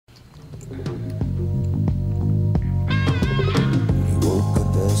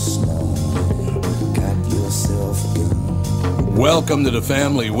Welcome to the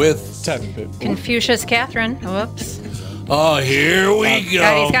family with Tevin Pittman. Confucius Catherine. Whoops. Oh, here we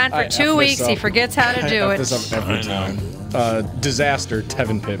go. He's gone for 2 weeks. He forgets how to do I it. this up every time. Disaster,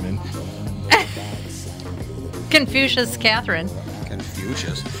 Tevin Pittman. Confucius Catherine.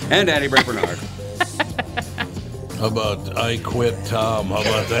 Confucius. And Andy Brett Bernard. How about I quit Tom? How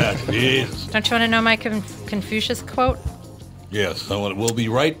about that? Yes. Don't you want to know my Confucius quote? Yes. We'll be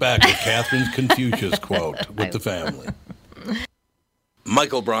right back with Catherine's Confucius quote with the family.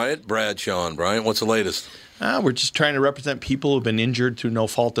 Michael Bryant, Brad Sean Bryant, what's the latest? We're just trying to represent people who've been injured through no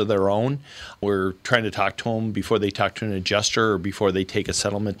fault of their own. We're trying to talk to them before they talk to an adjuster or before they take a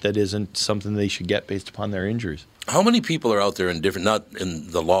settlement that isn't something they should get based upon their injuries. How many people are out there not in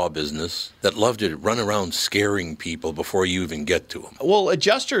the law business, that love to run around scaring people before you even get to them? Well,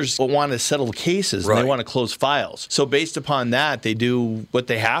 adjusters want to settle cases and Right. they want to close files. So based upon that, they do what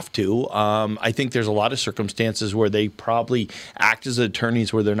they have to. I think there's a lot of circumstances where they probably act as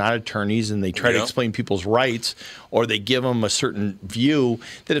attorneys where they're not attorneys and they try to explain people's rights, or they give them a certain view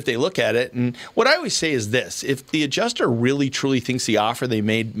that if they look at it. And what I always say is this: if the adjuster really truly thinks the offer they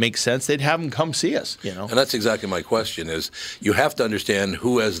made makes sense, they'd have them come see us. And that's exactly my question is, you have to understand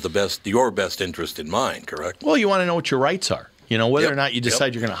who has your best interest in mind, correct? Well, you want to know what your rights are. Whether or not you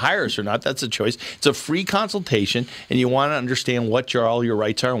decide you're going to hire us or not, that's a choice. It's a free consultation, and you want to understand what all your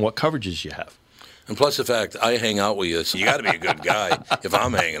rights are and what coverages you have. And plus the fact I hang out with you, so you got to be a good guy if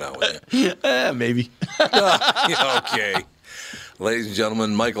I'm hanging out with you. Maybe. Okay. Ladies and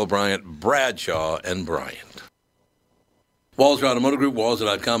gentlemen, Michael Bryant, Bradshaw, and Bryant. Walzer Automotive Group,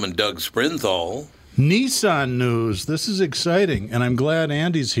 Walzer.com, and Doug Sprinthal. Nissan news. This is exciting, and I'm glad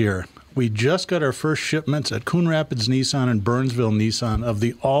Andy's here. We just got our first shipments at Coon Rapids Nissan and Burnsville Nissan of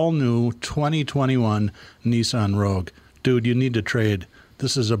the all-new 2021 Nissan Rogue. Dude, you need to trade.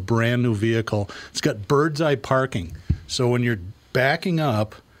 This is a brand new vehicle. It's got bird's eye parking. So when you're backing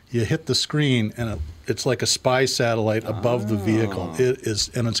up, you hit the screen, and it's like a spy satellite above the vehicle. It is,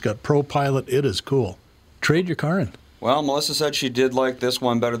 and it's got ProPilot. It is cool. Trade your car in. Well, Melissa said she did like this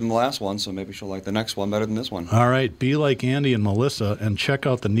one better than the last one, so maybe she'll like the next one better than this one. All right, be like Andy and Melissa and check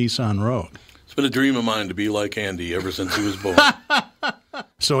out the Nissan Rogue. It's been a dream of mine to be like Andy ever since he was born.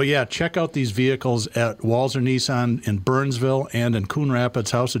 So, yeah, check out these vehicles at Walzer Nissan in Burnsville and in Coon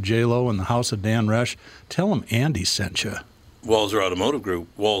Rapids, House of J-Lo and the House of Dan Resch. Tell them Andy sent you. Walzer Automotive Group,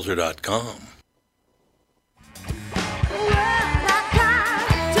 Walzer.com.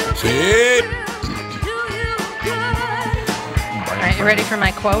 See? All right, you ready for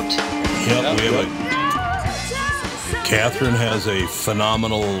my quote? Yep, we have Catherine has a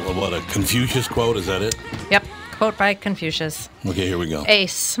phenomenal, a Confucius quote, is that it? Yep, quote by Confucius. Okay, here we go. A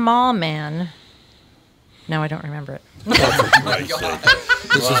small man. No, I don't remember it. Oh, for Christ's sake.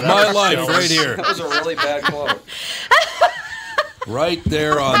 This is my life right here. That was a really bad quote. Right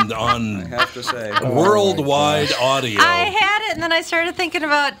there on I have to say. worldwide audio. I had it, and then I started thinking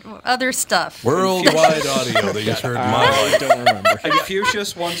about other stuff. Worldwide audio. They just heard my I life. don't remember.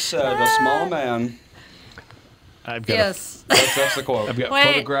 Confucius once said, "A small man." I've got Yes. That's the quote. I've got Wait,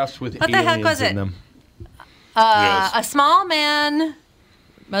 photographs with what the heck aliens was in it? them. Yes. A small man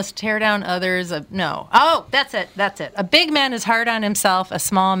must tear down others. No. Oh, that's it. That's it. A big man is hard on himself. A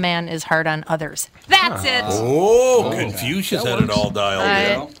small man is hard on others. That's it. Oh, Confucius had it all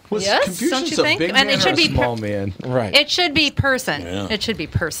dialed in. Was Yes, Confucius don't you a think? big And man it should or a be small man? Right. It should be person. Yeah. It should be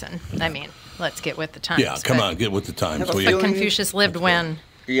person. I mean, let's get with the times. Yeah, come but- on, get with the times. Have a will But you? Confucius lived when?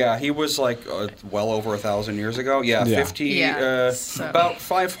 Yeah, he was like well over 1,000 years ago. Yeah, Yeah. 50, Yeah, so- about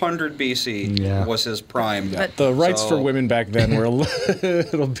 500 BC Yeah. was his prime. But- The rights So- for women back then were a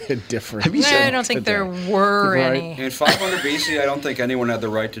little bit different. Have you No, seen I don't think there were Right. any. In 500 BC, I don't think anyone had the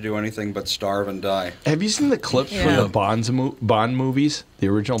right to do anything but starve and die. Have you seen the clips from Yeah. the Bond movies, the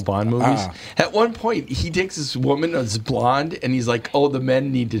original Bond movies? At one point, he takes this woman that's blonde, and he's like, "Oh, the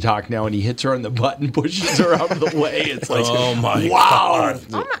men need to talk now," and he hits her on the butt and pushes her out of the way. It's like, Oh, my wow.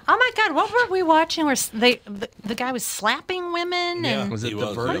 God. Oh my God! What were we watching? Where the guy was slapping women? Yeah. And Was it He the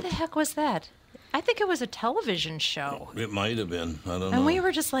was, what verdict? the heck was that? I think it was a television show. It might have been. I don't know. And we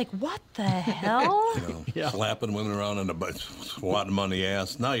were just like, what the hell? Slapping women around in the butt, swatting them on the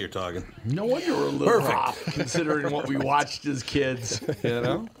ass. Now you're talking. No wonder we're a little Perfect. off, considering what we watched as kids. You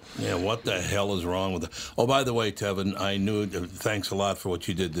know? Yeah, what the hell is wrong with it? Oh, by the way, Tevin, I knew. Thanks a lot for what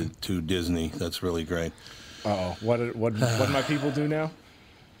you did to Disney. That's really great. Uh-oh. What do my people do now?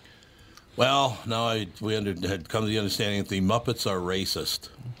 Well, now we had come to the understanding that the Muppets are racist.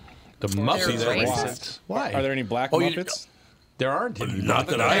 The They're Muppets are racist. racist. Why? Are there any black Oh, you- Muppets? There aren't any. Not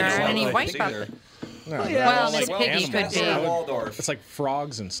that There I aren't know. any Like, white see Muppets. there. Well, Miss like Piggy could animals. be. Waldorf. It's like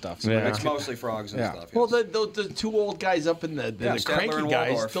frogs and stuff. So Yeah. It's mostly frogs and Yeah. stuff. Well, yes. the two old guys up in the Statler cranky and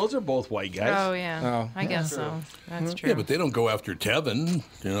guys, Waldorf. those are both white guys. Oh yeah, Oh, I guess so. That's true. Yeah, but they don't go after Tevin.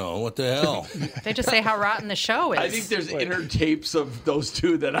 What the hell? They just say how rotten the show is. I think there's inner tapes of those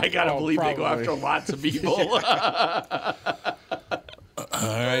two that I gotta believe they go probably. after lots of people. All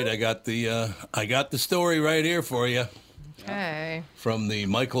right, I got the story right here for you Okay. from the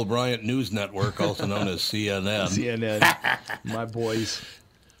Michael Bryant News Network, also known as CNN. CNN, my boys.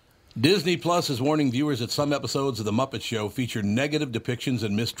 Disney Plus is warning viewers that some episodes of The Muppet Show feature negative depictions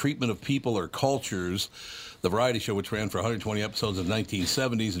and mistreatment of people or cultures. The variety show, which ran for 120 episodes in the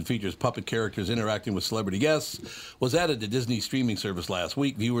 1970s and features puppet characters interacting with celebrity guests, was added to Disney's streaming service last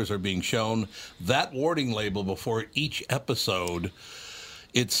week. Viewers are being shown that warning label before each episode.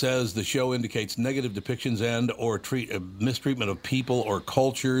 It says the show indicates negative depictions and or mistreatment of people or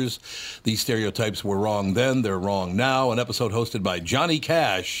cultures. These stereotypes were wrong then, they're wrong now. An episode hosted by Johnny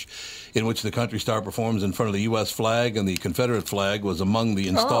Cash, in which the country star performs in front of the U.S. flag and the Confederate flag, was among the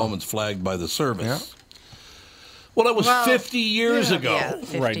installments flagged by the service. Yeah. Well, that was 50 years ago. Yeah,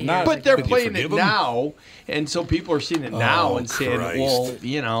 50 Right, years not- But they're Could you playing forgive it 'em? now, and so people are seeing it now and saying, Christ. "Well,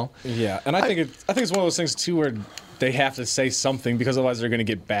 you know." Yeah, and I think it's one of those things too where they have to say something because otherwise they're going to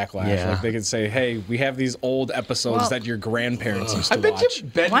get backlash. Yeah. Like they could say, "Hey, we have these old episodes Well- that your grandparents used I to bet watch." you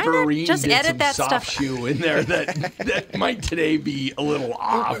Ben Why not Vereen just did edit some that soft stuff- shoe in there that might today be a little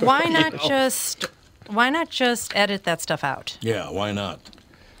off. Why you not know? just edit that stuff out? Yeah, why not?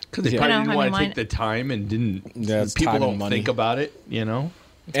 Because they Yeah. probably You know, didn't I want mean, to why- take the time and didn't. Yeah, it's people time and don't money. think about it, you know.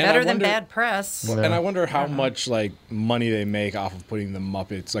 And Better I than wonder- bad press. And I wonder how much like money they make off of putting the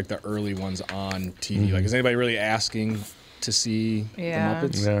Muppets, like the early ones, on TV. Like, is anybody really asking to see Yeah. the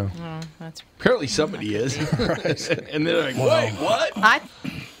Muppets? Yeah. Oh, that's. Apparently somebody is. And they're like, "Wait, what?"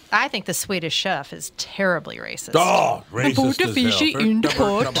 I think the Swedish Chef is terribly racist. Oh, racist as fishy hell.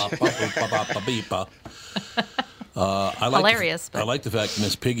 I like Hilarious, I but- like the fact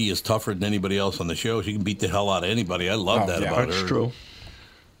Miss Piggy is tougher than anybody else on the show. She can beat the hell out of anybody. I love Oh, that yeah, about That's her. true.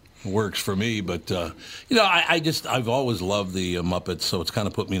 Works for me, but I've always loved the Muppets, so it's kind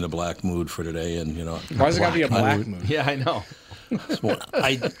of put me in a black mood for today. And Why is it got to be a black mood? Yeah, I know.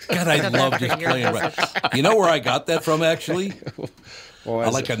 I love just playing around. You know where I got that from, actually? Well, I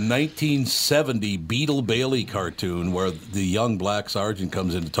like a 1970 Beetle Bailey cartoon where the young black sergeant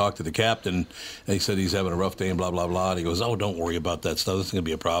comes in to talk to the captain, and he said he's having a rough day and blah, blah, blah. And he goes, "Oh, don't worry about that stuff. This is going to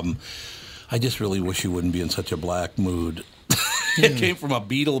be a problem. I just really wish you wouldn't be in such a black mood." It came from a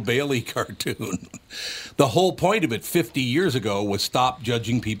Beetle Bailey cartoon. The whole point of it 50 years ago was stop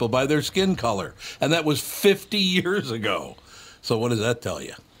judging people by their skin color. And that was 50 years ago. So what does that tell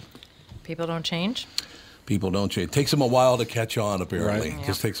you? People don't change. People don't change. It takes them a while to catch on, apparently. Right. It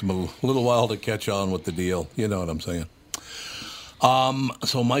just takes them a little while to catch on with the deal. You know what I'm saying?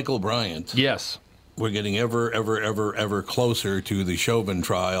 So Michael Bryant, Yes. we're getting ever closer to the Chauvin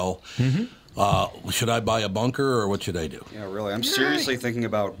trial. Should I buy a bunker or what should I do? Yeah, really. I'm seriously thinking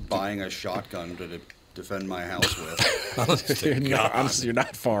about buying a shotgun to defend my house with. Honestly, you're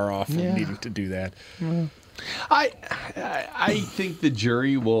not far off from needing to do that. I think the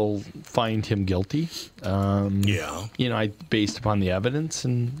jury will find him guilty. Yeah. Based upon the evidence,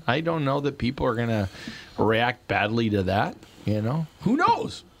 and I don't know that people are going to react badly to that. Who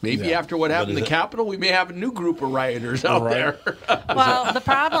knows? Maybe after what happened in the Capitol, we may have a new group of rioters out there. Well, the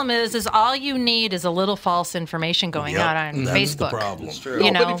problem is all you need is a little false information going out on That's Facebook. the problem. It's true.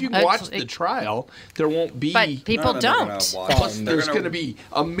 You know, but if you it's- watch the trial, there won't be. But people None of them are gonna don't. watch. Plus, They're there's gonna- going to be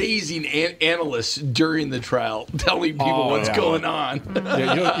amazing analysts during the trial telling people what's yeah. going on.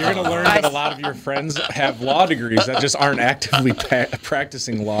 Yeah, you're going to learn that a lot of your friends have law degrees that just aren't actively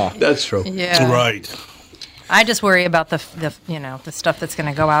practicing law. That's true. Yeah. Right. I just worry about the stuff that's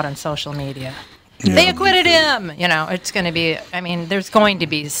going to go out on social media. They acquitted him. It's going to be. I mean, there's going to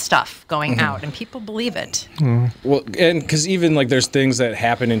be stuff going out, and people believe it. Well, and because even like there's things that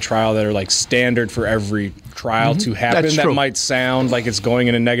happen in trial that are like standard for every trial to happen That's that true. might sound like it's going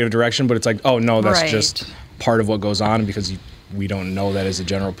in a negative direction, but it's like, oh no, that's Right. just part of what goes on, and because we don't know that as a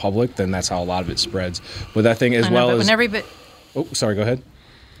general public, then that's how a lot of it spreads. But that thing as I know, well but as when everybody. oh, sorry, go ahead.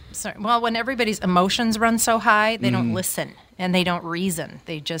 Sorry. Well, when everybody's emotions run so high, they don't listen and they don't reason.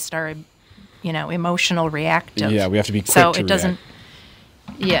 They just are, emotional reactive. Yeah, we have to be quick So to it doesn't.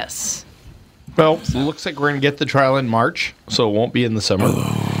 Yes. Well, it looks like we're going to get the trial in March, so it won't be in the summer.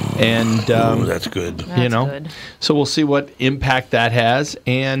 And that's good. That's good. So we'll see what impact that has,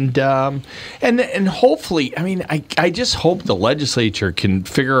 and hopefully, I mean, I just hope the legislature can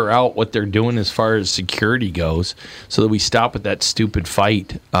figure out what they're doing as far as security goes, so that we stop with that stupid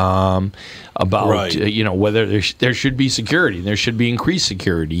fight about whether there should be security, there should be increased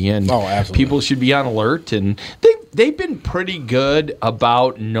security, and people should be on alert, and they've been pretty good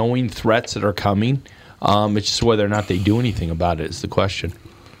about knowing threats that are coming. It's just whether or not they do anything about it is the question.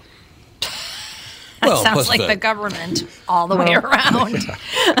 That sounds like the government all the way around.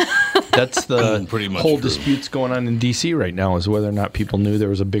 That's the pretty much whole true. disputes going on in D.C. right now, is whether or not people knew there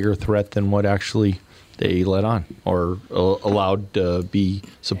was a bigger threat than what actually they let on or allowed to be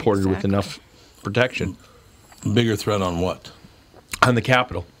supported with enough protection. Bigger threat on what? On the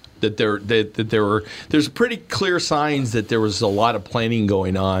Capitol. There's pretty clear signs that there was a lot of planning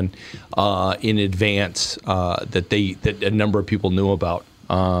going on in advance that a number of people knew about.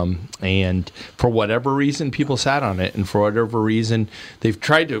 And for whatever reason, people sat on it. And for whatever reason, they've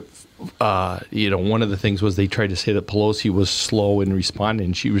tried to, one of the things was they tried to say that Pelosi was slow in responding.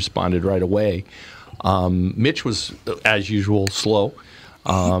 And she responded right away. Mitch was, as usual, slow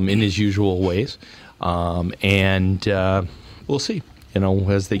in his usual ways. And we'll see,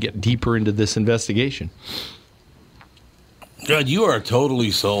 as they get deeper into this investigation. God, you are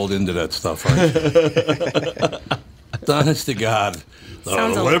totally sold into that stuff, aren't you? Honest to God.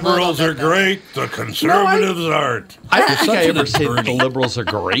 The liberals are great. The conservatives aren't. I don't think I ever say that the liberals are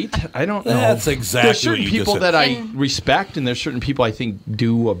great. I don't know. That's exactly There's certain what you people just said. that I respect, and there's certain people I think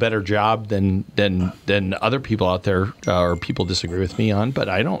do a better job than other people out there, or people disagree with me on. But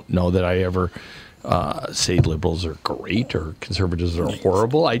I don't know that I ever say liberals are great or conservatives are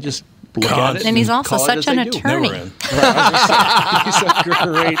horrible. I just look at it. And he's also call it such as an I do. attorney. He's a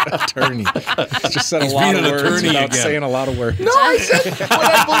great attorney. He's just said a lot of words without saying a lot of words. No, I said what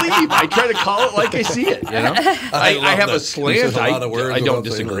I believe. I try to call it like I see it. I have a slant I don't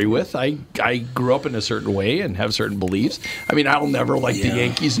disagree with. I grew up in a certain way and have certain beliefs. I mean, I'll never like the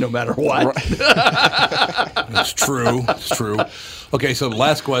Yankees no matter what. It's true. It's true. Okay, so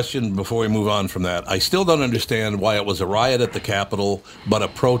last question before we move on from that. I still don't understand why it was a riot at the Capitol, but a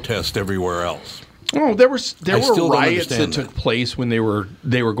protest everywhere else. Oh, there were riots that took place when they were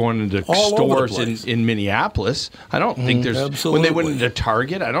going into stores in Minneapolis. I don't think there's when they went into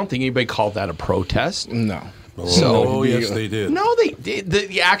Target. I don't think anybody called that a protest. No. So yes, they did. No, they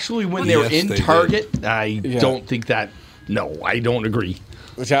did. Actually, when they were in Target, I don't think that. No, I don't agree.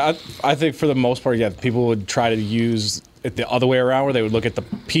 Which I think for the most part, people would try to use it the other way around, where they would look at the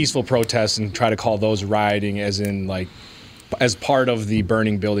peaceful protests and try to call those rioting, as in as part of the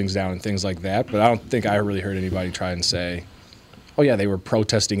burning buildings down and things like that. But I don't think I really heard anybody try and say, "Oh yeah, they were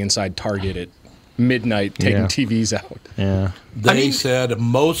protesting inside Target at midnight, taking TVs out." Yeah, they said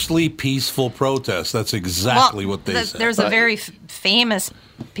mostly peaceful protests. That's exactly what they said. There's a very famous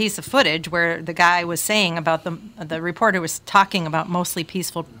piece of footage where the guy was saying about the reporter was talking about mostly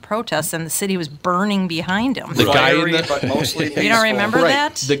peaceful protests, and the city was burning behind him. The guy but mostly peaceful. You don't remember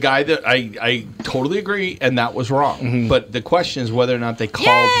that? The guy that I totally agree, and that was wrong. Mm-hmm. But the question is whether or not they called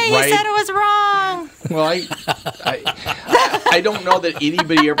Yay, riot. you said it was wrong. Well, I don't know that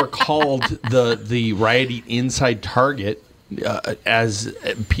anybody ever called the rioting inside Target as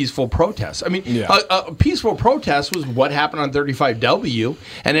a peaceful protests. I mean, a peaceful protest was what happened on 35W,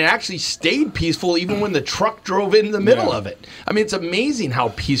 and it actually stayed peaceful even when the truck drove in the middle of it. I mean, it's amazing how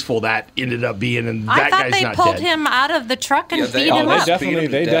peaceful that ended up being, and I that thought guy's they not pulled dead. him out of the truck and beat him up. They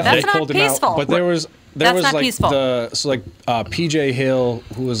definitely That's not pulled him peaceful. out. But there was not like peaceful. PJ Hill,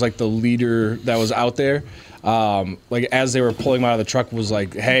 who was like the leader that was out there. As they were pulling him out of the truck, was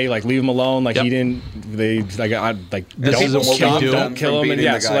like, "Hey, leave him alone." Yep. He didn't. They This don't isn't what we do. Don't kill him. And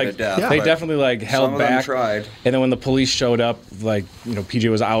they definitely held back. Tried. And then when the police showed up, PJ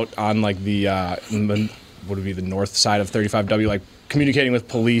was out on the what would be the north side of 35W, communicating with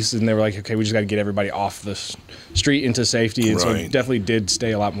police, and they were like, "Okay, we just got to get everybody off the street into safety." And so it definitely did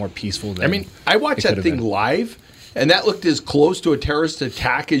stay a lot more peaceful. Than I watched that thing live, and that looked as close to a terrorist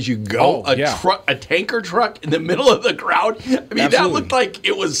attack as you go. A tanker truck in the middle of the crowd. I mean, that looked like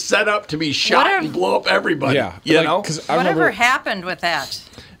it was set up to be shot and blow up everybody. Yeah, you know. Whatever happened with that?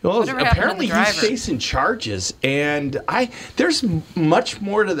 Well, Whatever happened to apparently the driver? he's facing charges, and there's much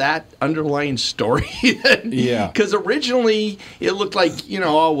more to that underlying story. Because originally it looked like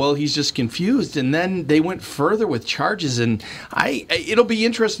he's just confused, and then they went further with charges, and it'll be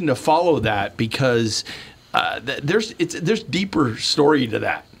interesting to follow that because there's deeper story to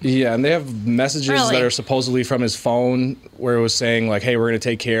that. Yeah, and they have messages that are supposedly from his phone where it was saying "Hey, we're going to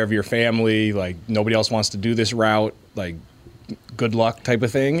take care of your family. Nobody else wants to do this route. good luck type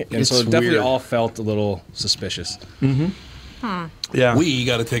of thing. And so it definitely weird. all felt a little suspicious. Yeah. We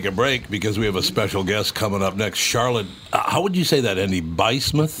got to take a break because we have a special guest coming up next. Charlotte, how would you say that, Andy?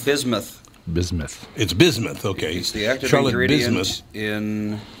 Bismuth? Bismuth. Bismuth. It's bismuth, okay. It's the active Charlotte ingredient Bismuth.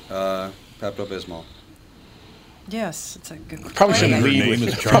 in Pepto-Bismol. Yes, it's a good Probably question. And her lead name with-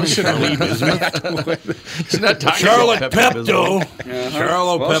 is Charlotte Bismuth. He's not talking Charlotte about Pepto-Bismol. Pepto.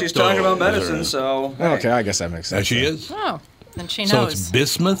 Charlotte Well, Pepto. she's talking about is medicine, her- so Okay, I guess that makes sense. There she is. Oh, then she So knows. it's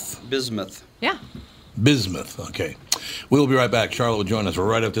bismuth? Bismuth. Yeah. Bismuth. Okay. We'll be right back. Charlotte will join us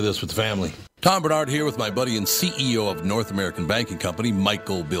right after this with the family. Tom Bernard here with my buddy and CEO of North American Banking Company,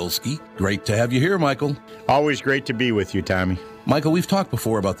 Michael Bilski. Great to have you here, Michael. Always great to be with you, Tommy. Michael, we've talked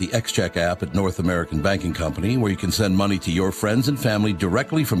before about the XCheck app at North American Banking Company, where you can send money to your friends and family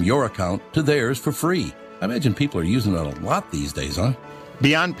directly from your account to theirs for free. I imagine people are using it a lot these days, huh?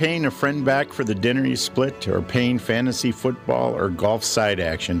 Beyond paying a friend back for the dinner you split or paying fantasy football or golf side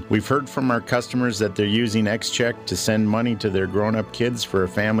action, we've heard from our customers that they're using XCheck to send money to their grown-up kids for a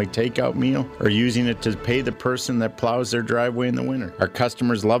family takeout meal or using it to pay the person that plows their driveway in the winter. Our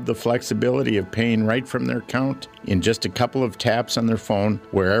customers love the flexibility of paying right from their account in just a couple of taps on their phone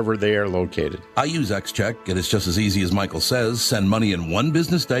wherever they are located. I use XCheck, and it's just as easy as Michael says. Send money in one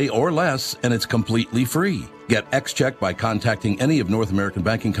business day or less, and it's completely free. Get XCheck by contacting any of North American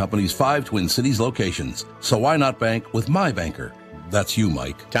Banking Company's 5 Twin Cities locations. So why not bank with my banker? That's you,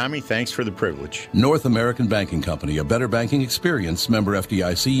 Mike. Tommy, thanks for the privilege. North American Banking Company, a better banking experience, member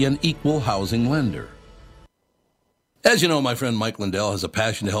FDIC, and equal housing lender. As you know, my friend Mike Lindell has a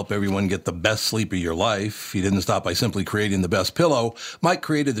passion to help everyone get the best sleep of your life. He didn't stop by simply creating the best pillow. Mike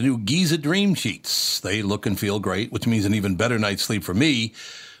created the new Giza Dream Sheets. They look and feel great, which means an even better night's sleep for me,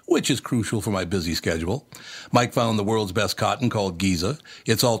 which is crucial for my busy schedule. Mike found the world's best cotton called Giza.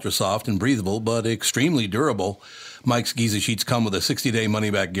 It's ultra soft and breathable, but extremely durable. Mike's Giza sheets come with a 60-day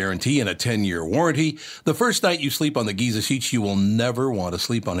money-back guarantee and a 10-year warranty. The first night you sleep on the Giza sheets, you will never want to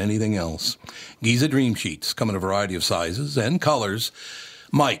sleep on anything else. Giza Dream Sheets come in a variety of sizes and colors.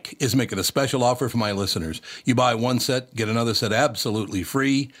 Mike is making a special offer for my listeners. You buy one set, get another set absolutely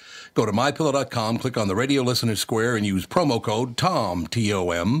free. Go to MyPillow.com, click on the Radio Listener Square, and use promo code TOM,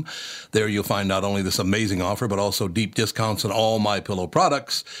 T-O-M. There you'll find not only this amazing offer, but also deep discounts on all MyPillow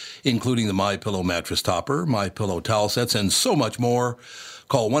products, including the MyPillow mattress topper, MyPillow towel sets, and so much more.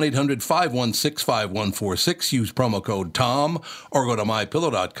 Call 1-800-516-5146, use promo code TOM, or go to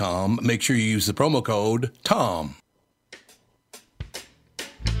MyPillow.com. Make sure you use the promo code TOM.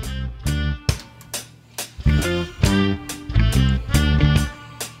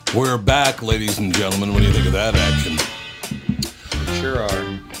 We're back, ladies and gentlemen. What do you think of that action? Sure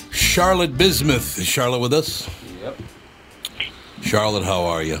are. Charlotte Bismuth. Is Charlotte with us? Yep. Charlotte, how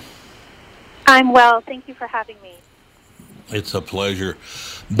are you? I'm well. Thank you for having me. It's a pleasure.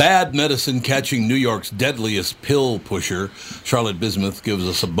 Bad medicine catching New York's deadliest pill pusher. Charlotte Bismuth gives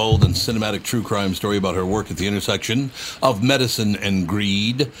us a bold and cinematic true crime story about her work at the intersection of medicine and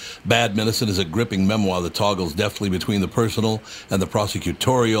greed. Bad Medicine is a gripping memoir that toggles deftly between the personal and the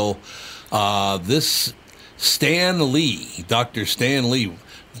prosecutorial. This Stan Lee, Dr. Stan Lee,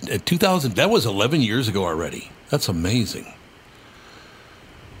 2000, that was 11 years ago already. That's amazing.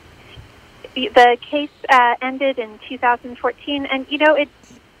 The case ended in 2014, and it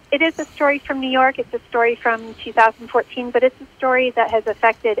is a story from New York. It's a story from 2014, but it's a story that has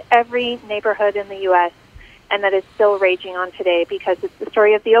affected every neighborhood in the U.S. and that is still raging on today because it's the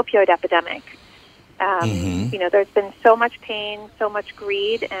story of the opioid epidemic. There's been so much pain, so much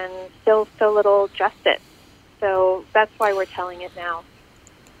greed, and still so little justice. So that's why we're telling it now.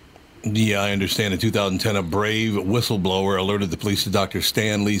 Yeah, I understand. In 2010, a brave whistleblower alerted the police to Dr.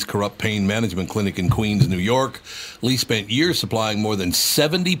 Stan Lee's corrupt pain management clinic in Queens, New York. Lee spent years supplying more than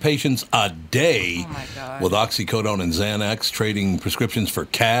 70 patients a day with oxycodone and Xanax, trading prescriptions for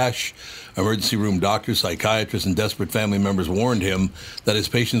cash. Emergency room doctors, psychiatrists, and desperate family members warned him that his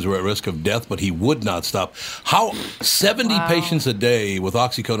patients were at risk of death, but he would not stop. 70 patients a day with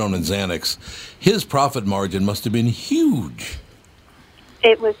oxycodone and Xanax, his profit margin must have been huge.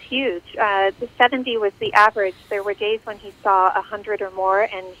 It was huge. The 70 was the average. There were days when he saw 100 or more,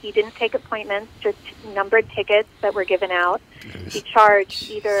 and he didn't take appointments, just numbered tickets that were given out. He charged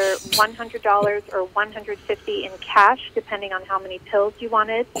either $100 or $150 in cash, depending on how many pills you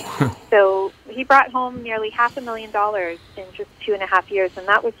wanted. So he brought home nearly $500,000 in just 2.5 years, and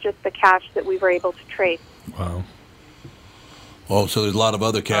that was just the cash that we were able to trace. Wow. Oh, so there's a lot of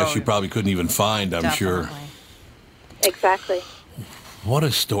other cash you probably couldn't even find, I'm sure. Exactly. What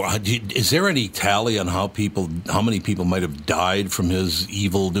a story. Is there any tally on how many people might have died from his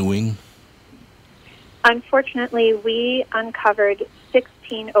evil doing? Unfortunately, we uncovered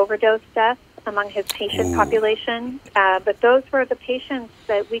 16 overdose deaths among his patient population, but those were the patients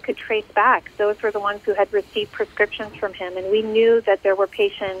that we could trace back. Those were the ones who had received prescriptions from him, and we knew that there were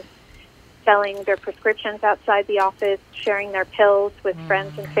patients selling their prescriptions outside the office, sharing their pills with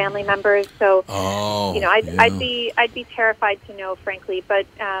friends and family members. So, I'd be terrified to know, frankly. But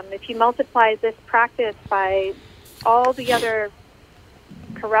if you multiply this practice by all the other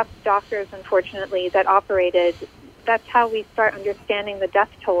corrupt doctors, unfortunately, that operated, that's how we start understanding the death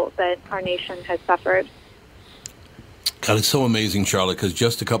toll that our nation has suffered. God, it's so amazing, Charlotte, because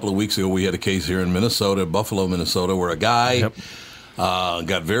just a couple of weeks ago we had a case here in Minnesota, Buffalo, Minnesota, where a guy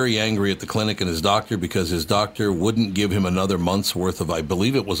got very angry at the clinic and his doctor because his doctor wouldn't give him another month's worth of, I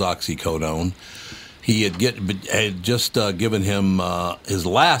believe it was oxycodone. He had just given him his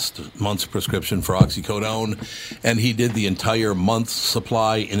last month's prescription for oxycodone, and he did the entire month's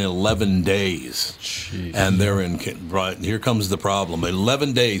supply in 11 days. Jeez. And right, here comes the problem.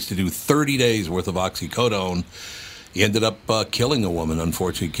 11 days to do 30 days worth of oxycodone. He ended up killing a woman,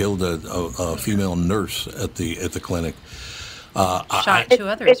 unfortunately. Killed a female nurse at the clinic. Shot two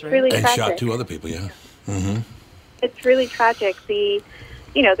others, it's right? Really and tragic. Shot two other people, yeah. Mm-hmm. It's really tragic.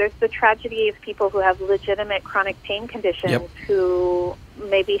 There's the tragedy of people who have legitimate chronic pain conditions who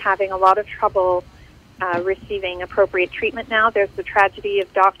may be having a lot of trouble receiving appropriate treatment now. There's the tragedy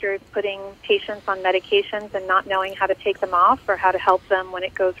of doctors putting patients on medications and not knowing how to take them off or how to help them when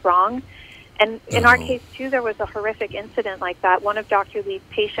it goes wrong. And in our case, too, there was a horrific incident like that. One of Dr. Lee's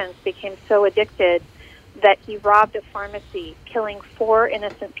patients became so addicted that he robbed a pharmacy, killing 4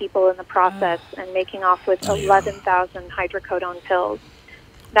 innocent people in the process and making off with 11,000 hydrocodone pills.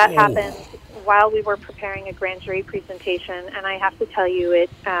 That happened while we were preparing a grand jury presentation, and I have to tell you, it,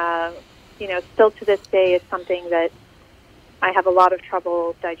 still to this day is something that I have a lot of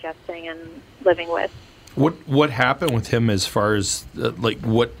trouble digesting and living with. What happened with him as far as,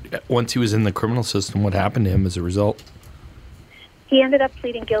 once he was in the criminal system, what happened to him as a result? He ended up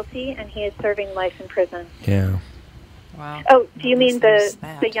pleading guilty, and he is serving life in prison. Yeah. Wow. Oh, do you mean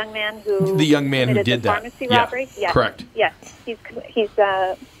the young man who did the that? pharmacy robbery? Yes. Correct. Yes,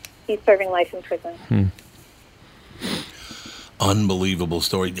 he's serving life in prison. Unbelievable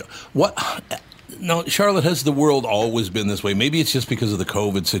story. What? No, Charlotte, has the world always been this way? Maybe it's just because of the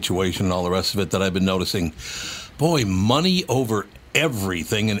COVID situation and all the rest of it that I've been noticing. Boy, money over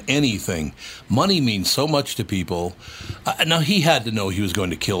everything and anything. Money means so much to people. Now, he had to know he was going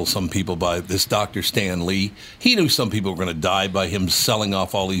to kill some people by this Dr. Stan Lee. He knew some people were going to die by him selling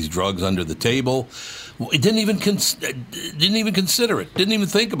off all these drugs under the table. It didn't even consider it. Didn't even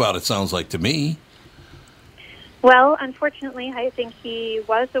think about it, sounds like to me. Well, unfortunately, I think he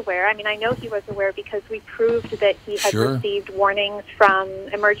was aware. I mean, I know he was aware because we proved that he had received warnings from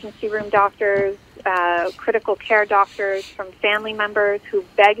emergency room doctors, critical care doctors, from family members who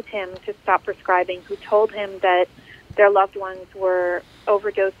begged him to stop prescribing, who told him that their loved ones were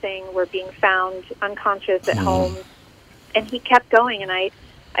overdosing, were being found unconscious at home. And he kept going, and I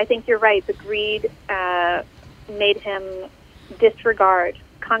think you're right. The greed made him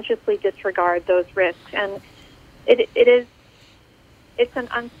consciously disregard those risks. And it's an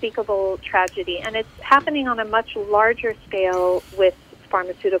unspeakable tragedy, and it's happening on a much larger scale with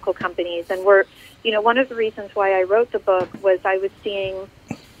pharmaceutical companies. And one of the reasons why I wrote the book was I was seeing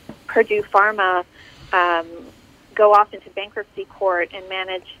Purdue Pharma go off into bankruptcy court and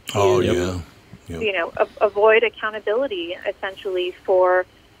manage to, avoid accountability essentially for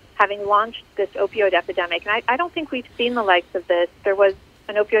having launched this opioid epidemic. And I don't think we've seen the likes of this. There was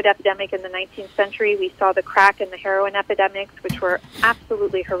an opioid epidemic in the 19th century. We saw the crack and the heroin epidemics, which were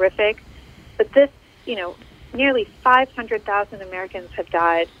absolutely horrific. But this, nearly 500,000 Americans have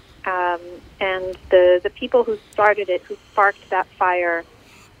died. And the people who started it, who sparked that fire,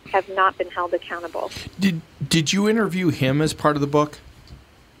 have not been held accountable. Did you interview him as part of the book?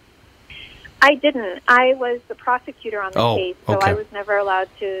 I didn't. I was the prosecutor on the case, so I was never allowed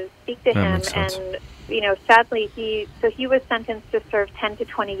to speak to him. And sadly, he was sentenced to serve 10 to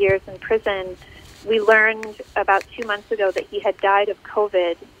 20 years in prison. We learned about 2 months ago that he had died of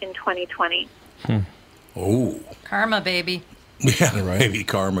COVID in 2020. Oh, karma, baby. Yeah, right. Maybe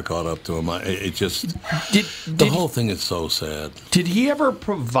karma caught up to him. It just the whole thing is so sad. Did he ever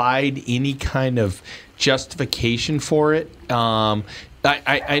provide any kind of justification for it?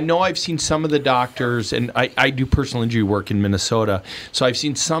 I know I've seen some of the doctors, and I do personal injury work in Minnesota, so I've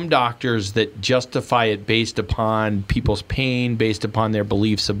seen some doctors that justify it based upon people's pain, based upon their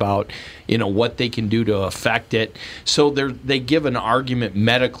beliefs about, what they can do to affect it. So they give an argument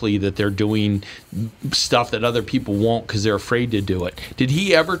medically that they're doing stuff that other people won't because they're afraid to do it. Did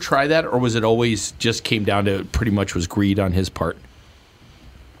he ever try that, or was it always just came down to pretty much was greed on his part?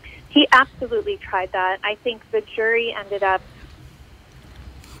 He absolutely tried that. I think the jury ended up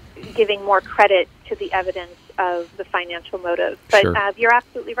giving more credit to the evidence of the financial motive. But Sure. You're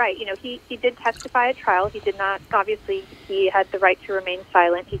absolutely right. He did testify at trial. He did not, obviously, he had the right to remain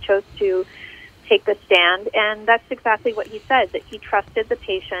silent. He chose to take the stand, and that's exactly what he said, that he trusted the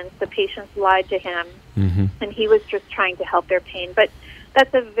patients lied to him, and he was just trying to help their pain. But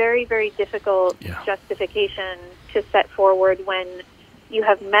that's a very, very difficult justification to set forward when you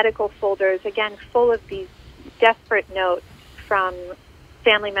have medical folders, again, full of these desperate notes from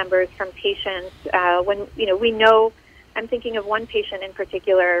family members, from patients. When we know, I'm thinking of one patient in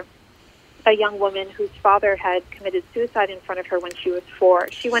particular, a young woman whose father had committed suicide in front of her when she was 4.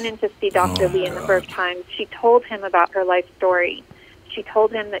 She went in to see Dr. Lee in the first time. She told him about her life story. She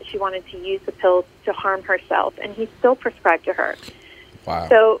told him that she wanted to use the pills to harm herself, and he still prescribed to her. Wow.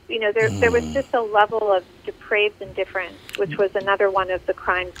 So, there was just a level of depraved indifference, which was another one of the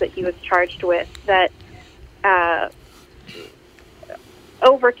crimes that he was charged with, that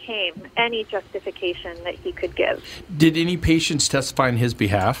overcame any justification that he could give. Did any patients testify on his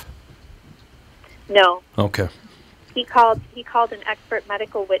behalf? No. Okay. He called an expert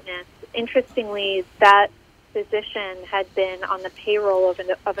medical witness. Interestingly, that physician had been on the payroll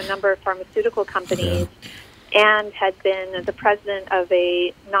of a number of pharmaceutical companies and had been the president of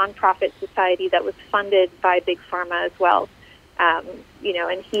a nonprofit society that was funded by Big Pharma as well.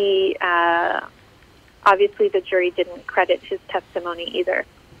 And he obviously the jury didn't credit his testimony either.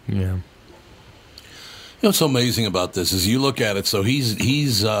 Yeah. What's so amazing about this is you look at it. So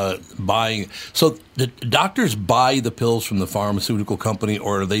he's buying. So the doctors buy the pills from the pharmaceutical company,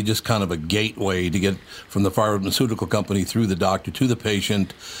 or are they just kind of a gateway to get from the pharmaceutical company through the doctor to the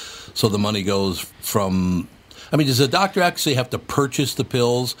patient? So the money goes from. I mean, does the doctor actually have to purchase the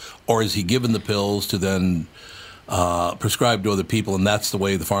pills, or is he given the pills to then prescribe to other people, and that's the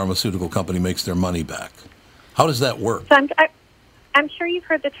way the pharmaceutical company makes their money back? How does that work? So I'm sure you've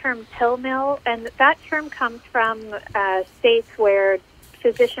heard the term pill mill, and that term comes from states where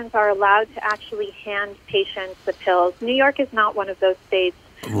physicians are allowed to actually hand patients the pills. New York is not one of those states.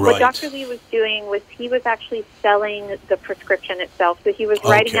 Right. What Dr. Lee was doing was he was actually selling the prescription itself. So he was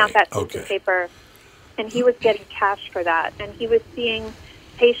writing out that piece of paper, and he was getting cash for that. And he was seeing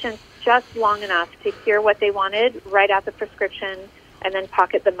patients just long enough to hear what they wanted, write out the prescription, and then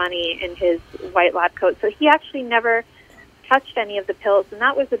pocket the money in his white lab coat. So he actually never touched any of the pills, and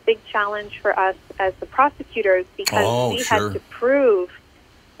that was a big challenge for us as the prosecutors, because we had to prove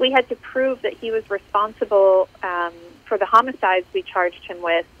that he was responsible for the homicides we charged him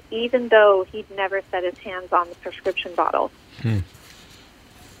with, even though he'd never set his hands on the prescription bottle.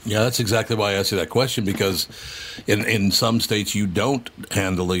 Yeah, that's exactly why I asked you that question, because in some states you don't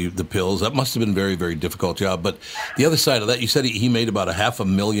handle the pills. That must have been a very, very difficult job. But the other side of that, you said he made about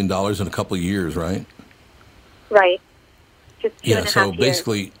 $500,000 in a couple of years, right? Right. Just two and a half so years.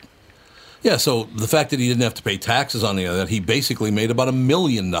 basically, so the fact that he didn't have to pay taxes on any of that, he basically made about $1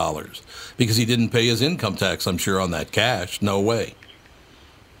 million because he didn't pay his income tax, I'm sure, on that cash. No way.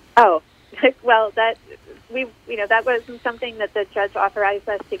 Oh, well, that wasn't something that the judge authorized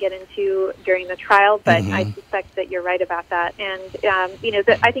us to get into during the trial, but I suspect that you're right about that. And,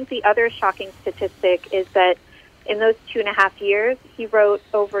 I think the other shocking statistic is that in those 2.5 years, he wrote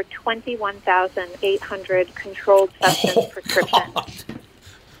over 21,800 controlled substance prescriptions.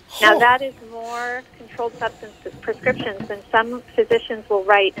 Now, that is more controlled substance prescriptions than some physicians will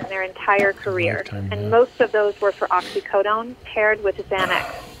write in their entire career. And most of those were for oxycodone paired with Xanax,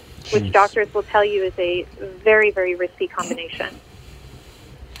 which doctors will tell you is a very, very risky combination.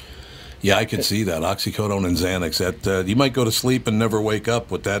 Yeah, I can see that. Oxycodone and Xanax. That you might go to sleep and never wake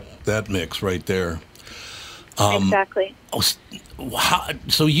up with that mix right there. Exactly.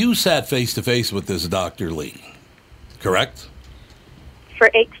 So you sat face-to-face with this Dr. Lee, correct? For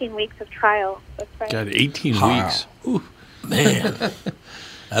 18 weeks of trial. That's right. God, 18 weeks. Ooh, man.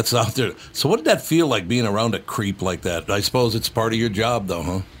 That's out there. So what did that feel like, being around a creep like that? I suppose it's part of your job, though,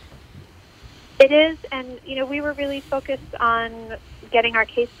 huh? It is, and, we were really focused on getting our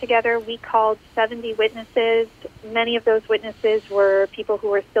case together. We called 70 witnesses. Many of those witnesses were people who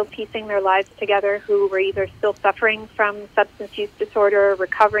were still piecing their lives together, who were either still suffering from substance use disorder,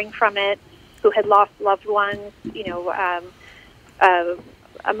 recovering from it, who had lost loved ones, a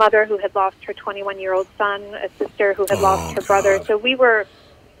mother who had lost her 21-year-old son, a sister who had lost her brother. So we were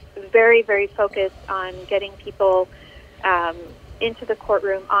very, very focused on getting people into the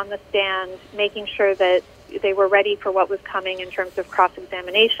courtroom, on the stand, making sure that they were ready for what was coming in terms of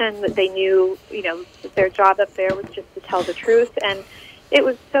cross-examination, that they knew, that their job up there was just to tell the truth. And it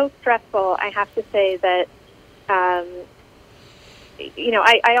was so stressful, I have to say, that, I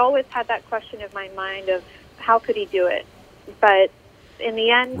always had that question in my mind of how could he do it? But in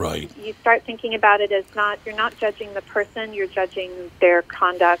the end, you start thinking about it as you're not judging the person, you're judging their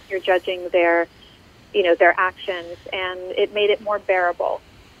conduct, you're judging their actions, and it made it more bearable,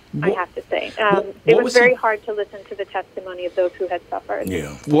 I have to say. It was very hard to listen to the testimony of those who had suffered.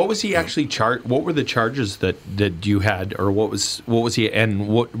 Yeah. What was he actually charged? What were the charges that you had, or what was he, and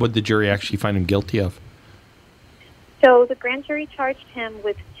what did the jury actually find him guilty of? So the grand jury charged him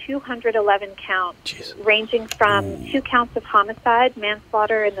with 211 counts, ranging from 2 counts of homicide,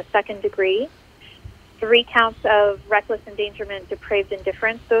 manslaughter in the second degree, 3 counts of reckless endangerment, depraved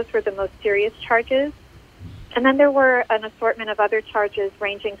indifference. Those were the most serious charges. And then there were an assortment of other charges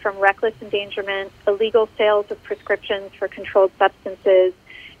ranging from reckless endangerment, illegal sales of prescriptions for controlled substances,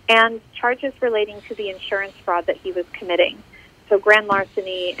 and charges relating to the insurance fraud that he was committing. So grand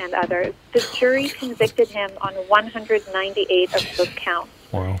larceny and others. The jury convicted him on 198 of those counts.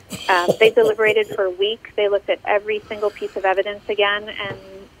 Wow. They deliberated for a week. They looked at every single piece of evidence again, and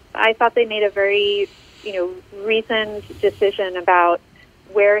I thought they made a very, reasoned decision about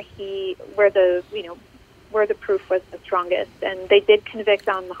where the proof was the strongest, and they did convict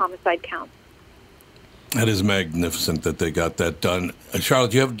on the homicide count. That is magnificent that they got that done.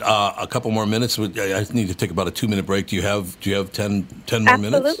 Charlotte, do you have a couple more minutes? I need to take about a 2-minute break. Do you have 10 more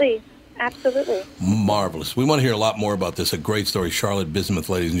minutes? Absolutely. Marvelous. We want to hear a lot more about this. A great story. Charlotte Bismuth,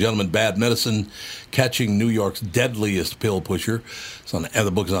 ladies and gentlemen. Bad Medicine, Catching New York's Deadliest Pill Pusher.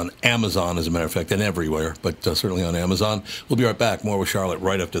 The book is on Amazon, as a matter of fact, and everywhere, but certainly on Amazon. We'll be right back. More with Charlotte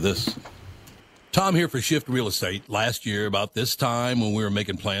right after this. Tom here for Shift Real Estate. Last year, about this time, when we were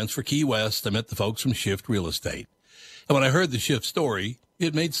making plans for Key West, I met the folks from Shift Real Estate. And when I heard the Shift story,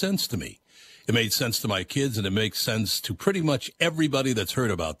 it made sense to me. It made sense to my kids, and it makes sense to pretty much everybody that's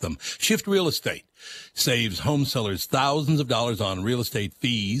heard about them. Shift Real Estate saves home sellers thousands of dollars on real estate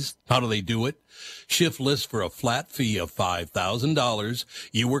fees. How do they do it? Shift lists for a flat fee of $5,000.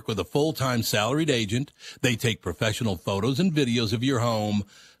 You work with a full-time salaried agent. They take professional photos and videos of your home,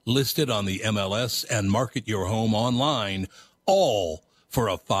 list it on the MLS, and market your home online, all for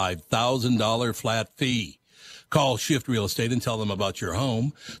a $5,000 flat fee. Call Shift Real Estate and tell them about your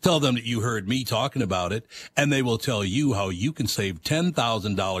home. Tell them that you heard me talking about it, and they will tell you how you can save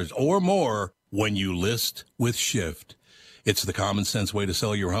 $10,000 or more when you list with Shift. It's the common sense way to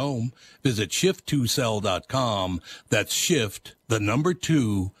sell your home. Visit shift2sell.com. That's shift,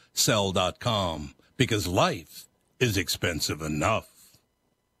 2, sell.com. Because life is expensive enough.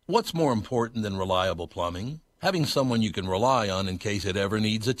 What's more important than reliable plumbing? Having someone you can rely on in case it ever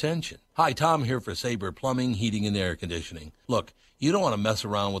needs attention. Hi, Tom here for Sabre Plumbing, Heating, and Air Conditioning. Look, you don't want to mess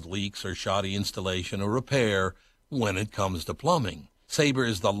around with leaks or shoddy installation or repair when it comes to plumbing. Sabre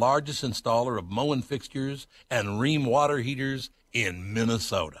is the largest installer of Moen fixtures and Rheem water heaters in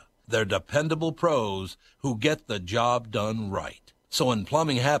Minnesota. They're dependable pros who get the job done right. So when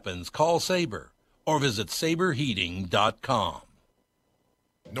plumbing happens, call Sabre or visit saberheating.com.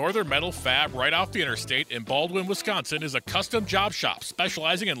 Northern Metal Fab, right off the interstate in Baldwin, Wisconsin, is a custom job shop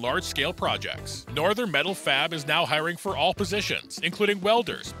specializing in large-scale projects. Northern Metal Fab is now hiring for all positions, including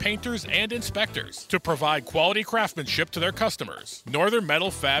welders, painters, and inspectors, to provide quality craftsmanship to their customers. Northern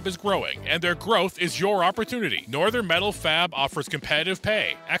Metal Fab is growing, and their growth is your opportunity. Northern Metal Fab offers competitive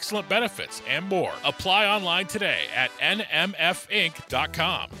pay, excellent benefits, and more. Apply online today at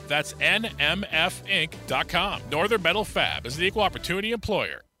nmfinc.com. That's nmfinc.com. Northern Metal Fab is an equal opportunity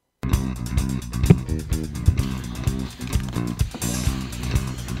employer.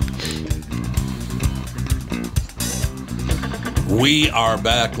 We are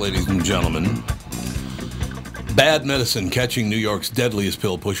back, ladies and gentlemen. Bad Medicine, Catching New York's Deadliest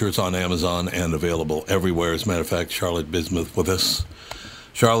Pill Pusher. It's on Amazon and available everywhere. As a matter of fact, Charlotte Bismuth with us.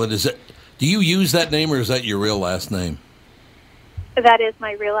 Charlotte, do you use that name, or is that your real last name? That is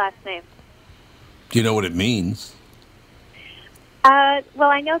my real last name. Do you know what it means? Well,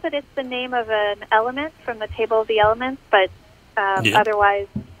 I know that it's the name of an element from the table of the elements, but otherwise,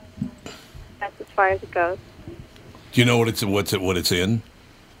 that's as far as it goes. Do you know what it's in?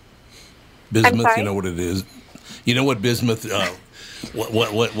 Bismuth. You know what it is. You know what bismuth? What well,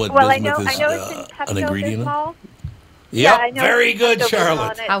 bismuth I know is it's in an ingredient Pepto-Bismol. Yep, I know very it's good, Pepto-Bismol,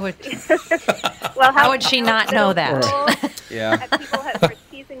 Charlotte. and How would well, how would she not know that? Yeah. People were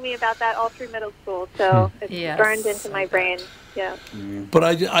teasing me about that all through middle school, so it's Yes, burned into my brain. Yeah. But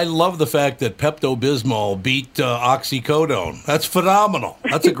I love the fact that Pepto-Bismol beat oxycodone. That's phenomenal.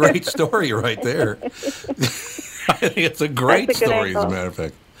 That's a great story right there. I think it's a great That's a good story, as a angle. matter of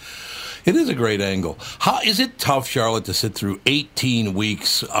fact. It is a great angle. How is it tough, Charlotte, to sit through 18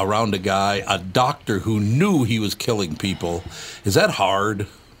 weeks around a guy, a doctor who knew he was killing people? Is that hard?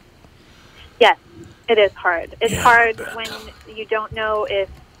 Yes, it is hard. It's Yeah, hard I bet. when you don't know if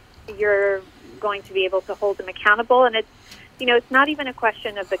you're going to be able to hold them accountable, and it's not even a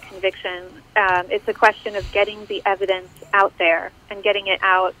question of the conviction. It's a question of getting the evidence out there and getting it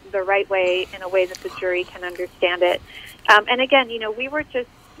out the right way in a way that the jury can understand it. And again,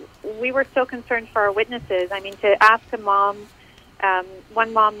 we were so concerned for our witnesses. I mean, to ask a mom,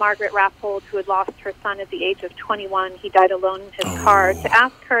 one mom, Margaret Rappold, who had lost her son at the age of 21, he died alone in his car, to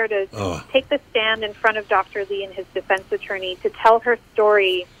ask her to take the stand in front of Dr. Lee and his defense attorney to tell her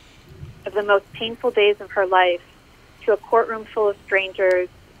story of the most painful days of her life to a courtroom full of strangers,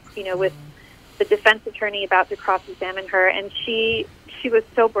 with the defense attorney about to cross-examine her, and she was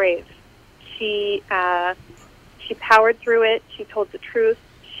so brave. She powered through it. She told the truth.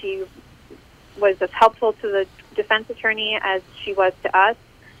 She was as helpful to the defense attorney as she was to us,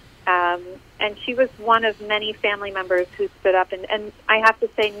 and she was one of many family members who stood up. And I have to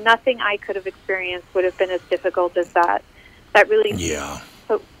say, nothing I could have experienced would have been as difficult as that. That really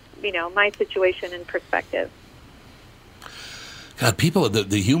put, my situation in perspective. God, people,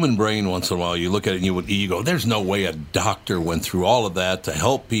 the human brain, once in a while, you look at it and you go, there's no way a doctor went through all of that to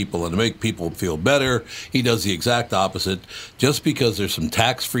help people and to make people feel better. He does the exact opposite. Just because there's some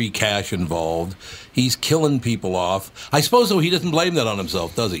tax-free cash involved, he's killing people off. I suppose, though, he doesn't blame that on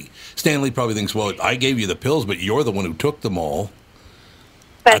himself, does he? Stanley probably thinks, well, I gave you the pills, but you're the one who took them all.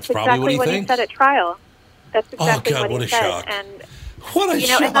 That's probably exactly what he he thinks. said at trial. That's exactly God, what he a said. shock. And What a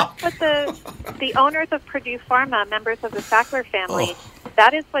shock. and that's what the owners of Purdue Pharma, members of the Sackler family,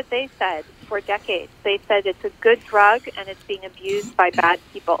 that is what they said for decades. They said it's a good drug and it's being abused by bad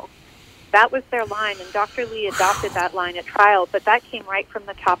people. That was their line, and Dr. Lee adopted that line at trial, but that came right from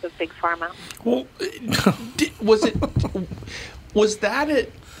the top of Big Pharma. Well, was that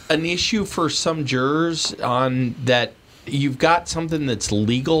an issue for some jurors on that? You've got something that's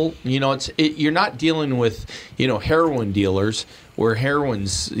legal. You're not dealing with heroin dealers where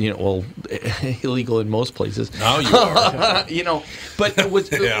heroin's illegal in most places. Now you are. But was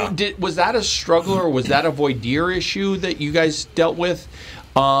that a struggle, or was that a voir dire issue that you guys dealt with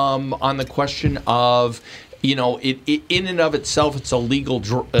on the question of it in and of itself, it's a legal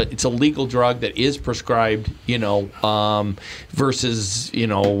drug that is prescribed, versus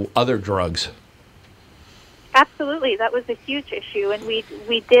other drugs. Absolutely, that was a huge issue, and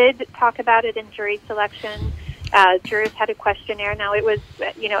we did talk about it in jury selection. Jurors had a questionnaire. Now it was,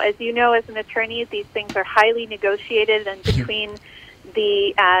 as as an attorney, these things are highly negotiated, and between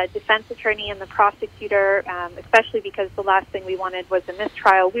the defense attorney and the prosecutor, especially because the last thing we wanted was a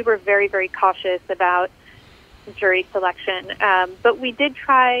mistrial, we were very, very cautious about jury selection. But we did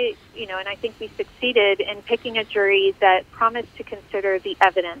try, and I think we succeeded in picking a jury that promised to consider the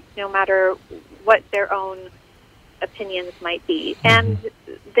evidence, no matter what their own opinions might be. And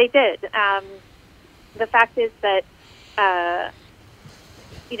they did. The fact is that,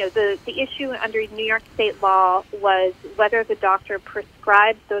 the issue under New York state law was whether the doctor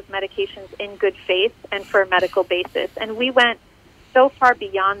prescribed those medications in good faith and for a medical basis. And we went so far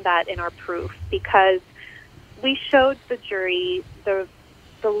beyond that in our proof, because we showed the jury the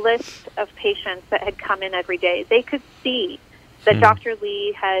list of patients that had come in every day. They could see that Dr.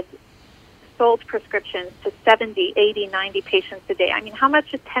 Lee had sold prescriptions to 70, 80, 90 patients a day. I mean, how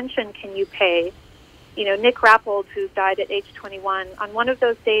much attention can you pay? Nick Rappold, who died at age 21, on one of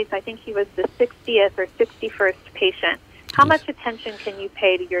those days, I think he was the 60th or 61st patient. How much attention can you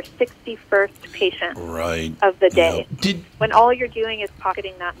pay to your 61st patient of the day when all you're doing is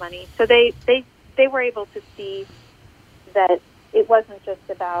pocketing that money? So they were able to see that it wasn't just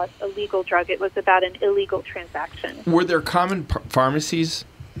about a legal drug, it was about an illegal transaction. Were there common pharmacies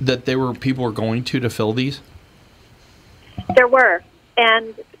that people were going to fill these? There were,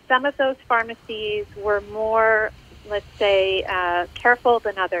 and some of those pharmacies were more, let's say, careful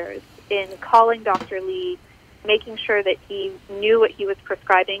than others in calling Dr. Lee, making sure that he knew what he was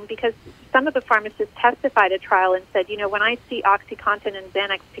prescribing, because some of the pharmacists testified at trial and said, when I see OxyContin and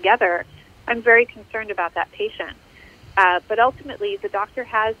Xanax together, I'm very concerned about that patient. But ultimately, the doctor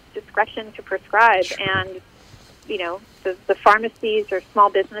has discretion to prescribe, and the pharmacies are small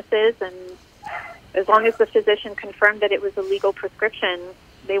businesses, and as long as the physician confirmed that it was a legal prescription,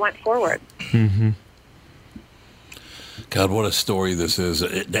 they went forward. Mm-hmm. God, what a story this is.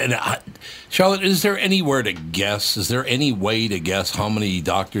 Charlotte, is there anywhere to guess? Is there any way to guess how many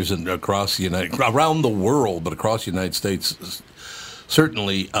doctors around the world, but across the United States,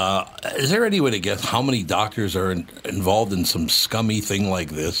 certainly, is there any way to guess how many doctors are involved in some scummy thing like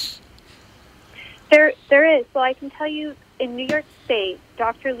this? There is. Well, I can tell you, in New York State,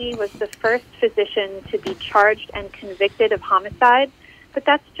 Dr. Lee was the first physician to be charged and convicted of homicide. But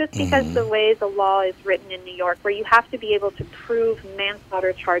that's just because the way the law is written in New York, where you have to be able to prove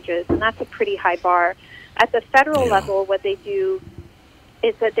manslaughter charges, and that's a pretty high bar. At the federal level, what they do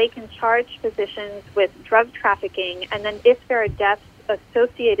is that they can charge physicians with drug trafficking, and then if there are deaths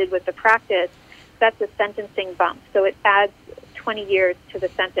associated with the practice, that's a sentencing bump. So it adds 20 years to the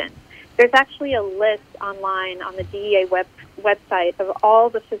sentence. There's actually a list online on the DEA website of all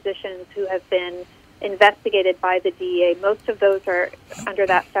the physicians who have been investigated by the DEA. Most of those are under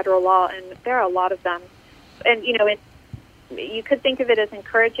that federal law, and there are a lot of them. And, you could think of it as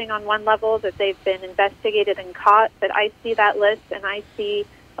encouraging on one level that they've been investigated and caught, but I see that list, and I see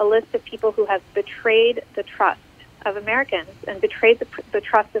a list of people who have betrayed the trust of Americans and betrayed the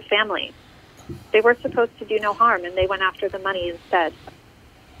trust of families. They were supposed to do no harm, and they went after the money instead.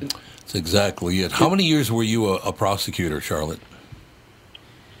 That's exactly it. How many years were you a prosecutor, Charlotte?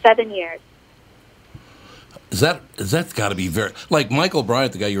 7 years. Is that got to be very, like Michael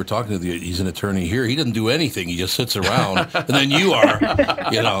Bryant, the guy you were talking to, he's an attorney here. He doesn't do anything. He just sits around. And then you are,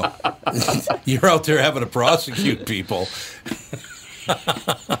 you're out there having to prosecute people. He's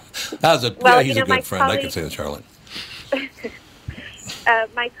a good friend. I can say that, Charlotte.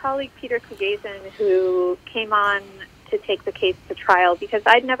 My colleague Peter Kugazin, who came on to take the case to trial, because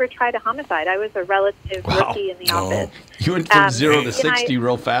I'd never tried a homicide. I was a relative rookie in the office. You went from 0 to 60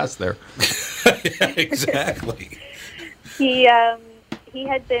 real fast there. Exactly. He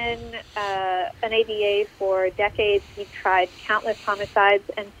had been an ADA for decades. He tried countless homicides,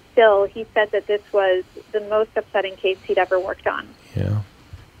 and still he said that this was the most upsetting case he'd ever worked on. Yeah.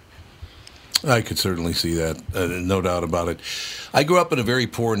 I could certainly see that, no doubt about it. I grew up in a very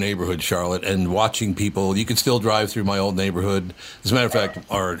poor neighborhood, Charlotte, and watching people, you could still drive through my old neighborhood. As a matter of fact,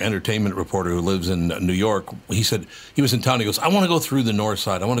 our entertainment reporter who lives in New York, he said, he was in town, he goes, I want to go through the north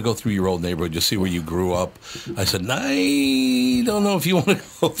side. I want to go through your old neighborhood, just see where you grew up. I said, I don't know if you want to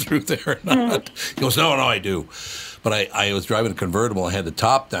go through there or not. He goes, no, I do. But I was driving a convertible, I had the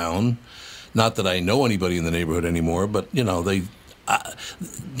top down. Not that I know anybody in the neighborhood anymore, but,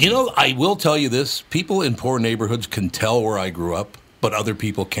 I will tell you this. People in poor neighborhoods can tell where I grew up, but other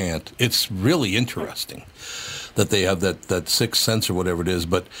people can't. It's really interesting that they have that sixth sense or whatever it is.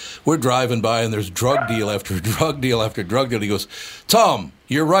 But we're driving by, and there's drug deal after drug deal after drug deal. He goes, Tom,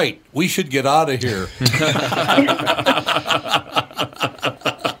 you're right. We should get out of here.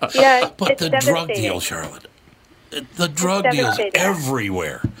 Yeah, but the drug deal, Charlotte, the drug deal's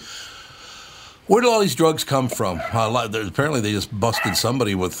everywhere. Where do all these drugs come from? Apparently, they just busted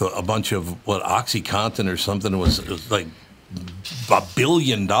somebody with a bunch of OxyContin or something. It was like $1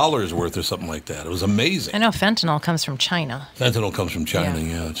 billion worth or something like that. It was amazing. I know fentanyl comes from China. Fentanyl comes from China.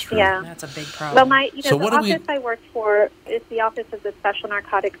 Yeah, that's true. Yeah, that's a big problem. Well, the office I worked for is the Office of the Special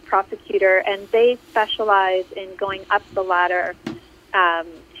Narcotics Prosecutor, and they specialize in going up the ladder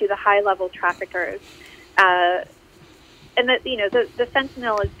to the high-level traffickers. And the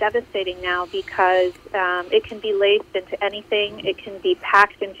fentanyl is devastating now because it can be laced into anything. It can be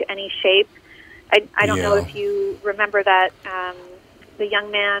packed into any shape. I don't know if you remember that the young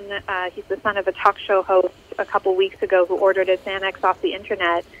man, he's the son of a talk show host a couple weeks ago who ordered a Xanax off the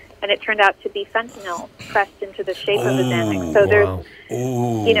internet, and it turned out to be fentanyl pressed into the shape of a Xanax. So there's,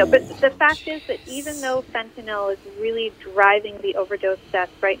 but the fact is that even though fentanyl is really driving the overdose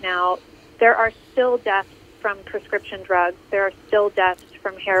deaths right now, there are still deaths from prescription drugs. There are still deaths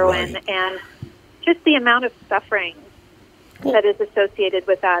from heroin, and just the amount of suffering that is associated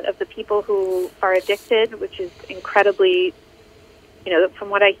with that of the people who are addicted, which is incredibly, from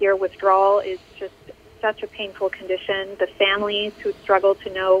what I hear, withdrawal is just such a painful condition. The families who struggle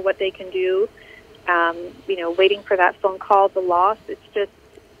to know what they can do, waiting for that phone call, the loss, it's just,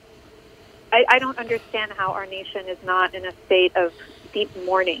 I don't understand how our nation is not in a state of deep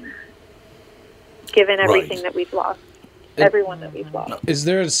mourning, given everything that we've lost, everyone that we've lost. Is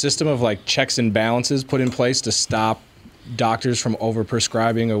there a system of checks and balances put in place to stop doctors from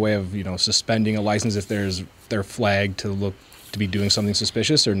overprescribing, a way of suspending a license if they're flagged to be doing something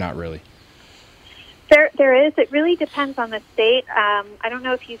suspicious, or not really? There is. It really depends on the state. I don't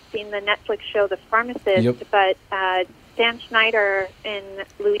know if you've seen the Netflix show The Pharmacist, but Dan Schneider in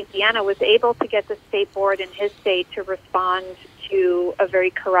Louisiana was able to get the state board in his state to respond to a very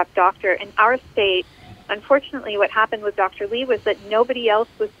corrupt doctor. In our state, unfortunately, what happened with Dr. Lee was that nobody else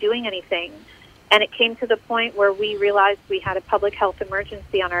was doing anything. And it came to the point where we realized we had a public health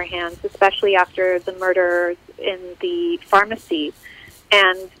emergency on our hands, especially after the murders in the pharmacy.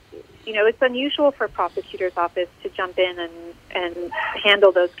 And, you know, it's unusual for a prosecutor's office to jump in and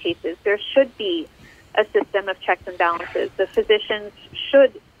handle those cases. There should be a system of checks and balances. The physicians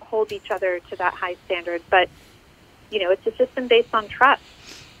should hold each other to that high standard. But, you know, it's a system based on trust,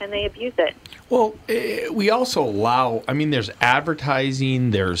 and they abuse it. Well, we also allow, I mean, there's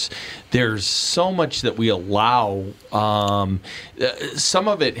advertising, there's so much that we allow. Some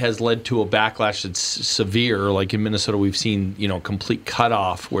of it has led to a backlash that's severe. Like in Minnesota, we've seen, you know, complete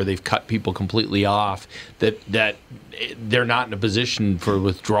cutoff where they've cut people completely off that they're not in a position for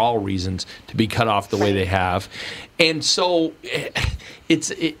withdrawal reasons to be cut off the way they have. And so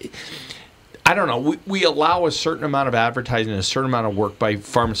I don't know. We allow a certain amount of advertising, a certain amount of work by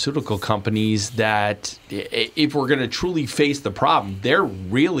pharmaceutical companies that if we're going to truly face the problem, they're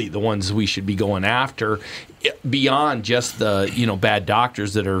really the ones we should be going after beyond just the, you know, bad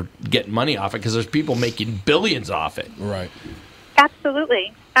doctors that are getting money off it, because there's people making billions off it. Right.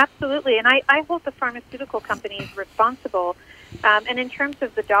 Absolutely. Absolutely. And I hold the pharmaceutical companies responsible. And in terms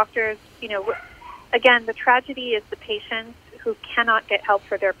of the doctors, you know, again, the tragedy is the patients who cannot get help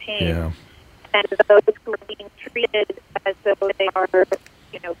for their pain. Yeah. And those who are being treated as though they are,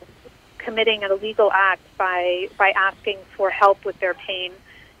 you know, committing an illegal act by asking for help with their pain.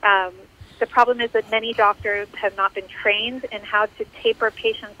 The problem is that many doctors have not been trained in how to taper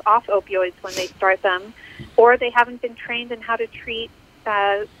patients off opioids when they start them, or they haven't been trained in how to treat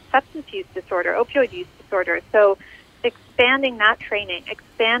substance use disorder, opioid use disorder. So expanding that training,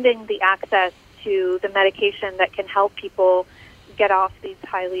 expanding the access to the medication that can help people get off these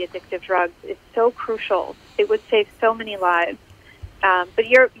highly addictive drugs is so crucial. It would save so many lives. But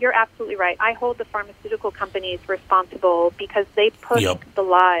you're absolutely right. I hold the pharmaceutical companies responsible because they push the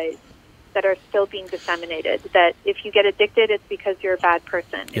lies that are still being disseminated, that if you get addicted, it's because you're a bad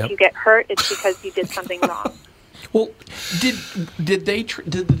person. If you get hurt, it's because you did something wrong. Well, did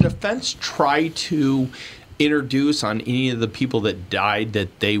the defense try to introduce on any of the people that died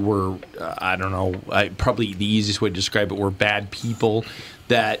that they were, I don't know, probably the easiest way to describe it, were bad people,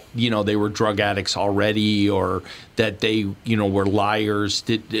 that, you know, they were drug addicts already, or that they, you know, were liars?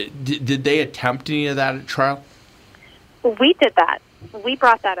 Did they attempt any of that at trial? We did that. We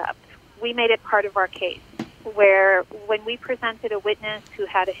brought that up. We made it part of our case, where when we presented a witness who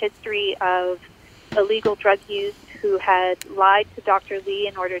had a history of illegal drug use, who had lied to Dr. Lee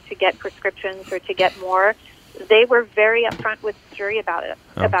in order to get prescriptions or to get more, they were very upfront with the jury about it.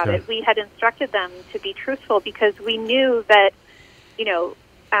 Okay. We had instructed them to be truthful because we knew that, you know,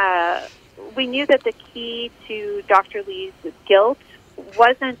 we knew that the key to Dr. Lee's guilt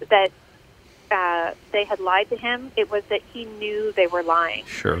wasn't that they had lied to him; it was that he knew they were lying.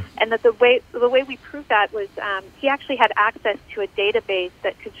 Sure. And that the way we proved that was he actually had access to a database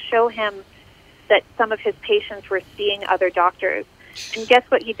that could show him that some of his patients were seeing other doctors. And guess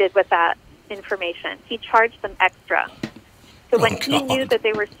what he did with that information? He charged them extra. So when he knew that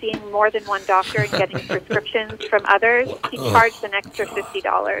they were seeing more than one doctor and getting prescriptions from others, he charged an extra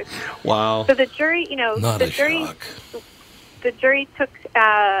 $50. Wow. So the jury, you know, the jury took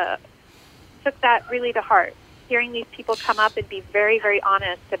that really to heart. Hearing these people come up and be very, very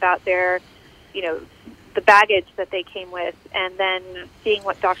honest about their, you know, the baggage that they came with, and then seeing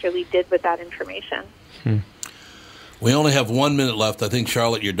what Dr. Lee did with that information. We only have 1 minute left. I think,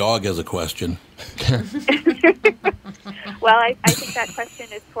 Charlotte, your dog has a question. Well, I think that question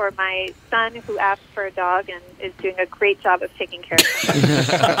is for my son, who asked for a dog and is doing a great job of taking care of him.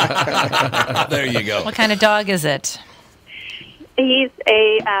 There you go. What kind of dog is it? He's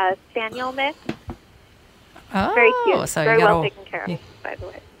a spaniel mix. Oh, Very cute. so very you well taken care of, by the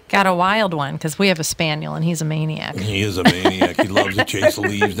way. Got a wild one, because we have a spaniel, and he's a maniac. He is a maniac. He loves to chase the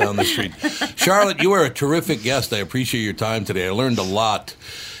leaves down the street. Charlotte, you are a terrific guest. I appreciate your time today. I learned a lot.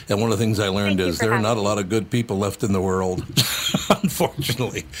 And one of the things I learned is there are not a lot of good people left in the world,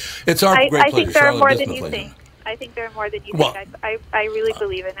 unfortunately. It's our great pleasure. I think there are Charlotte more Bismuth, than you ladies. think. I think there are more than you think. I really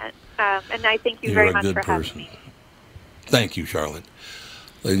believe in it. And I thank you very much for having me. Thank you, Charlotte.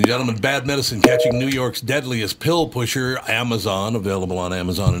 Ladies and gentlemen, Bad Medicine, catching New York's deadliest pill pusher, Amazon, available on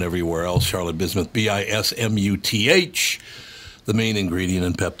Amazon and everywhere else. Charlotte Bismuth, Bismuth, the main ingredient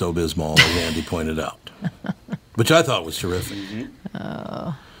in Pepto-Bismol, as Andy pointed out, which I thought was terrific.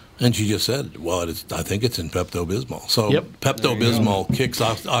 Oh. And she just said, well, I think it's in Pepto-Bismol. So Pepto-Bismol kicks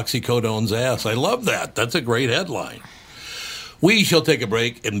oxycodone's ass. I love that. That's a great headline. We shall take a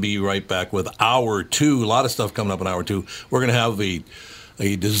break and be right back with Hour 2. A lot of stuff coming up in Hour 2. We're going to have a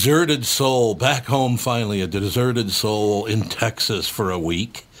deserted soul back home finally, a deserted soul in Texas for a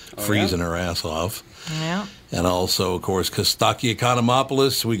week, freezing her ass off. Yeah. And also, of course, Kostaki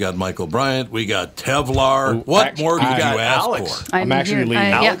Economopoulos. We got Michael Bryant. We got Tevlar. What more did you ask Alex. for? I'm actually leaving.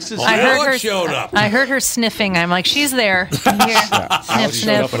 Alex is Alex showed up. I heard her sniffing. I'm like, she's there. I'm here. Sniff, showed up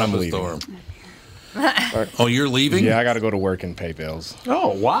sniff. and I'm the leaving. storm. Oh, you're leaving? Yeah, I got to go to work and pay bills. Oh,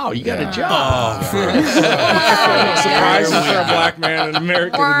 wow. You got a job. Surprises for a black man in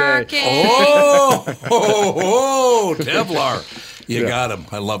America today. Working. Oh, Tevlar. You got him.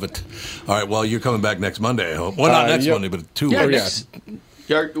 I love it. All right, well, you're coming back next Monday, I hope. Well, not next Monday, but 2 Yeah, weeks.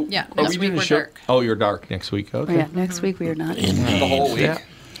 Yeah, Are next we week doing we're a show? dark. Oh, you're dark next week. Okay. Yeah, next week we are not. Indeed. The whole week. Yeah.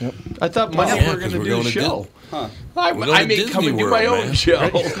 I thought Monday we were going to do a show. I may come and do my own show.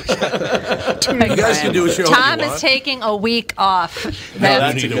 You guys can do a show Tom if you want. is taking a week off. You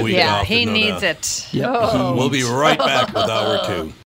need a week off. He no needs doubt. it. We'll be right back with Hour 2.